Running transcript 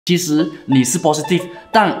其实你是 positive，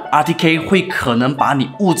 但 RTK 会可能把你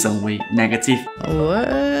误诊为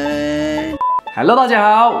negative。Hello， 大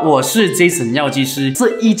家好，我是 Jason 药剂师。这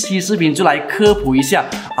一期视频就来科普一下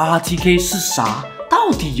RTK 是啥，到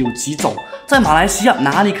底有几种，在马来西亚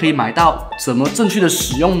哪里可以买到，怎么正确的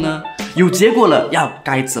使用呢？有结果了，要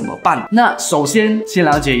该怎么办？那首先先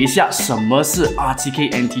了解一下什么是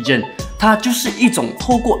RTK antigen。它就是一种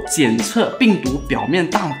透过检测病毒表面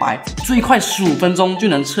蛋白，最快15分钟就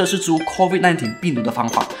能测试出 Covid-19 病毒的方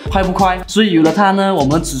法，快不快？所以有了它呢，我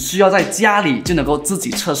们只需要在家里就能够自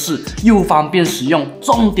己测试，又方便使用，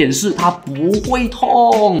重点是它不会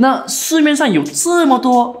痛。那市面上有这么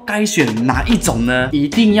多，该选哪一种呢？一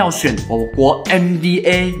定要选我国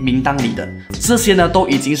MDA 名单里的，这些呢都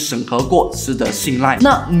已经审核过，值得信赖。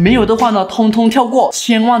那没有的话呢，通通跳过，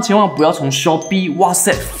千万不要从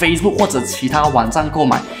Shopee、WhatsApp、Facebook 或者其他网站购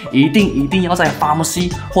买，一定要在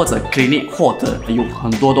pharmacy 或者 clinic 获得。有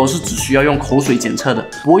很多都是只需要用口水检测的，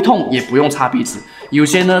不会痛也不用擦鼻子。有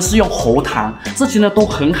些呢是用喉糖，这些呢都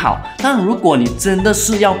很好。但如果你真的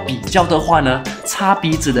是要比较的话呢，擦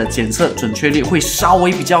鼻子的检测准确率会稍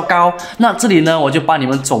微比较高。那这里呢我就帮你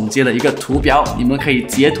们总结了一个图表，你们可以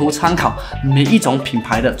截图参考每一种品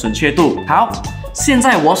牌的准确度。好，现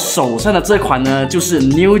在我手上的这款呢就是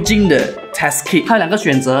NEWGENE 的 Test Kit， 它有2个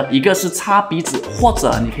选择，一个是擦鼻子，或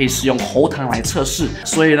者你可以使用喉糖来测试。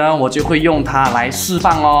所以呢，我就会用它来示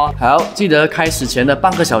范哦。好，记得开始前的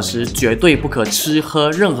半个小时绝对不可吃喝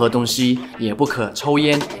任何东西，也不可抽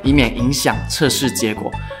烟，以免影响测试结果。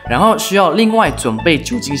然后需要另外准备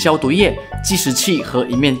酒精消毒液、计时器和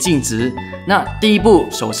一面镜子。那第一步，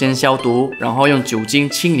首先消毒，然后用酒精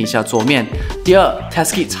清理一下桌面。第二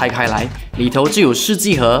 ，Test Kit 拆开来，里头就有试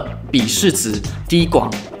剂盒、笔试纸、滴管、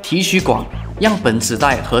提取管、样本纸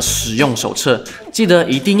袋和使用手册。记得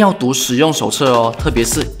一定要读使用手册哦，特别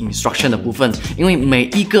是 instruction 的部分，因为每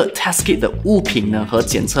一个 test kit 的物品呢和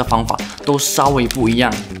检测方法都稍微不一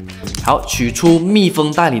样。好，取出密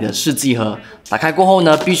封袋里的试剂盒，打开过后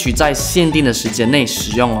呢，必须在限定的时间内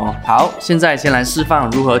使用哦。好，现在先来示范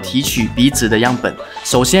如何提取鼻子的样本。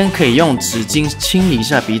首先可以用纸巾清理一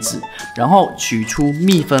下鼻子，然后取出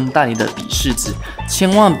密封袋里的笔试纸，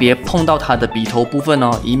千万别碰到它的鼻头部分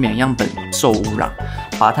哦，以免样本受污染。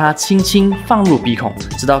把它轻轻放入鼻孔，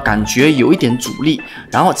直到感觉有一点阻力，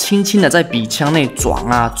然后轻轻的在鼻腔内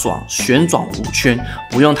旋转5圈，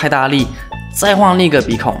不用太大力。再换另一个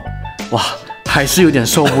鼻孔，哇，还是有点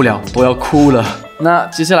受不了，都要哭了。那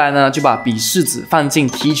接下来呢，就把笔试纸放进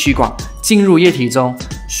提取管，进入液体中，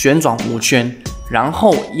旋转5圈，然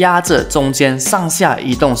后压着中间上下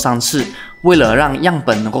移动3次。为了让样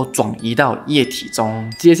本能够转移到液体中，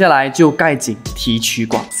接下来就盖紧提取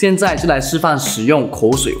管。现在就来示范使用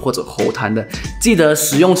口水或者喉糖的，记得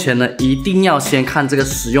使用前呢，一定要先看这个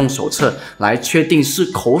使用手册来确定是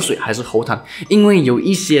口水还是喉糖，因为有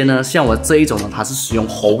一些呢，像我这一种呢，它是使用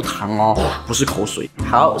喉糖哦，不是口水。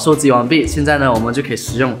好，收集完毕，现在呢，我们就可以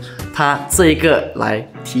使用它这一个来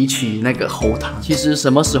提取那个喉糖。其实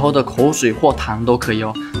什么时候的口水或糖都可以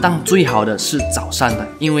哦，但最好的是早上的，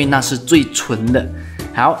因为那是最纯的。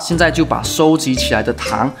好，现在就把收集起来的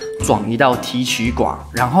糖转移到提取管，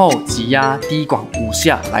然后挤压滴管5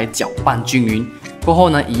下来搅拌均匀。过后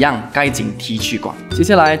呢，一样盖紧提取管。接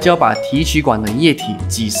下来就要把提取管的液体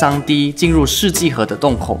挤3滴进入试剂盒的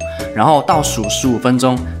洞口，然后倒数15分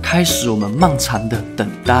钟，开始我们漫长的等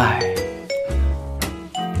待。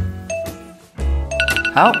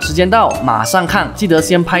好，时间到，马上看，记得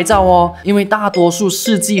先拍照哦，因为大多数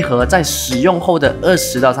试剂盒在使用后的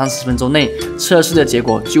20到30分钟内，测试的结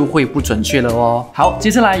果就会不准确了哦。好，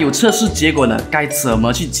接下来有测试结果了，该怎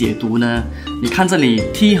么去解读呢？你看这里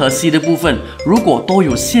T 和 C 的部分，如果都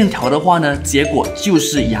有线条的话呢，结果就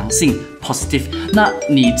是阳性 positive。那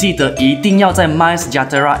你记得一定要在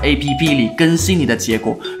MySejahtera APP 里更新你的结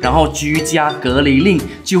果，然后居家隔离令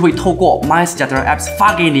就会透过 MySejahtera Apps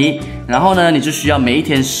发给你。然后呢，你就需要每一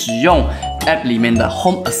天使用 App 里面的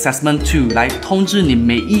Home Assessment 2来通知你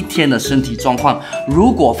每一天的身体状况。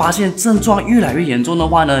如果发现症状越来越严重的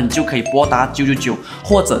话呢，你就可以拨打999，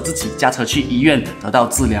或者自己驾车去医院得到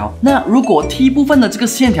治疗。那如果 T 部分的这个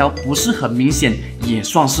线条不是很明显，也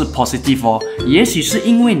算是 positive 哦。也许是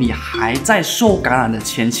因为你还在受感染的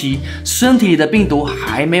前期，身体里的病毒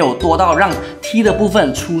还没有多到让 T 的部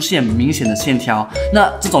分出现明显的线条。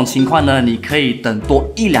那这种情况呢，你可以等多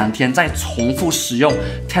1-2天再重复使用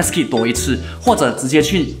Test Kit 多一次，或者直接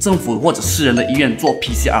去政府或者私人的医院做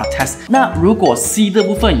PCR test。那如果 C 的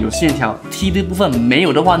部分有线条 ，T 的部分没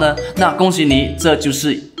有的话呢，那恭喜你，这就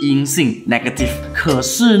是阴性 negative。可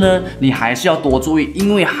是呢，你还是要多注意，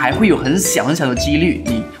因为还会有很小的几率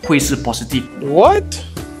你会是 positive。What？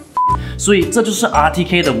所以这就是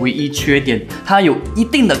RTK 的唯一缺点，它有一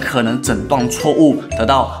定的可能诊断错误，得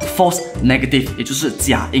到 false negative， 也就是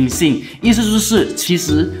假阴性。意思就是其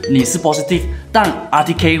实你是 positive， 但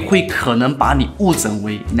RTK 会可能把你误诊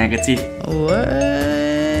为 negative。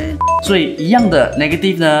所以一样的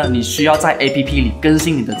negative 呢，你需要在 APP 里更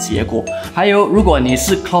新你的结果。还有，如果你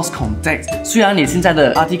是 close contact， 虽然你现在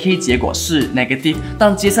的 RTK 结果是 negative，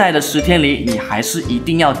 但接下来的10天里，你还是一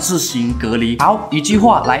定要自行隔离。好，一句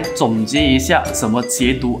话来总结一下怎么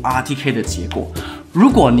解读 RTK 的结果。如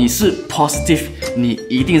果你是 positive， 你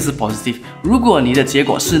一定是 positive； 如果你的结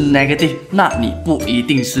果是 negative， 那你不一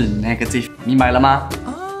定是 negative。明白了吗？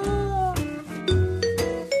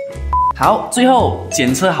好，最后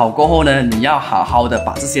检测好过后呢，你要好好的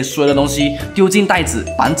把这些所有的东西丢进袋子，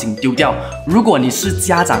赶紧丢掉。如果你是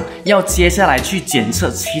家长，要接下来去检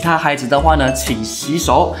测其他孩子的话呢，请洗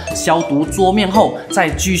手、消毒桌面后，再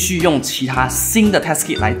继续用其他新的 test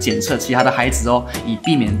kit 来检测其他的孩子哦，以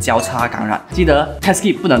避免交叉感染。记得 test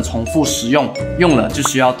kit 不能重复使用，用了就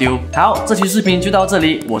需要丢。好，这期视频就到这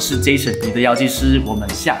里，我是 Jason， 你的药剂师，我们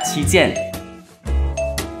下期见。